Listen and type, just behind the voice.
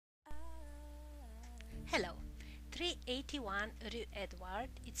381 Rue Eduard.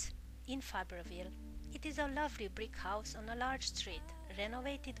 It's in Fabreville. It is a lovely brick house on a large street,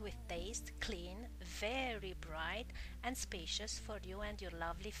 renovated with taste, clean, very bright, and spacious for you and your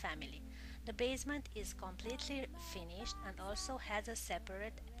lovely family. The basement is completely finished and also has a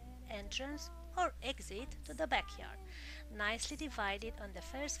separate entrance or exit to the backyard, nicely divided on the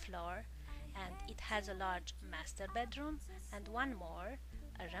first floor, and it has a large master bedroom and one more,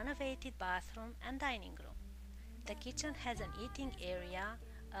 a renovated bathroom and dining room. The kitchen has an eating area,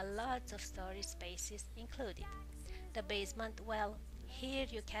 a lot of storage spaces included. The basement, well, here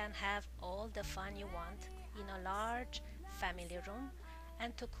you can have all the fun you want in a large family room,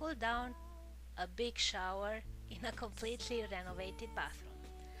 and to cool down, a big shower in a completely renovated bathroom.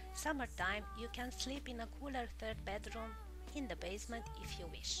 Summertime, you can sleep in a cooler third bedroom in the basement if you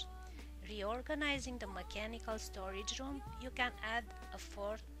wish. Reorganizing the mechanical storage room, you can add a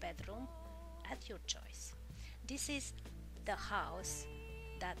fourth bedroom at your choice. This is the house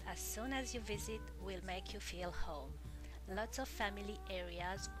that as soon as you visit will make you feel home. Lots of family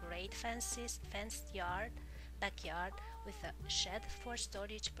areas, great fences, fenced yard, backyard with a shed for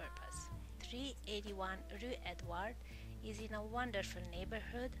storage purpose. 381 Rue Edward is in a wonderful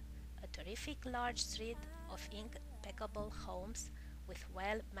neighborhood, a terrific large street of impeccable homes with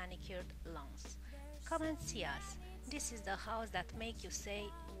well manicured lawns. Come and see us. This is the house that make you say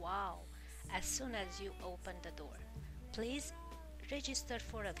wow as soon as you open the door. Please register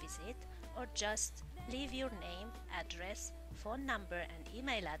for a visit or just leave your name, address, phone number and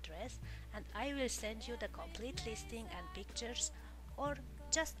email address, and I will send you the complete listing and pictures, or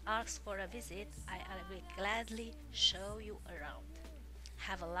just ask for a visit. I will gladly show you around.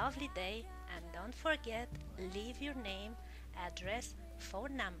 Have a lovely day, and don't forget, leave your name, address,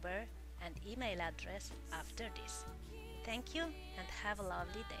 phone number and email address after this. Thank you and have a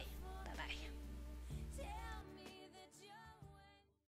lovely day.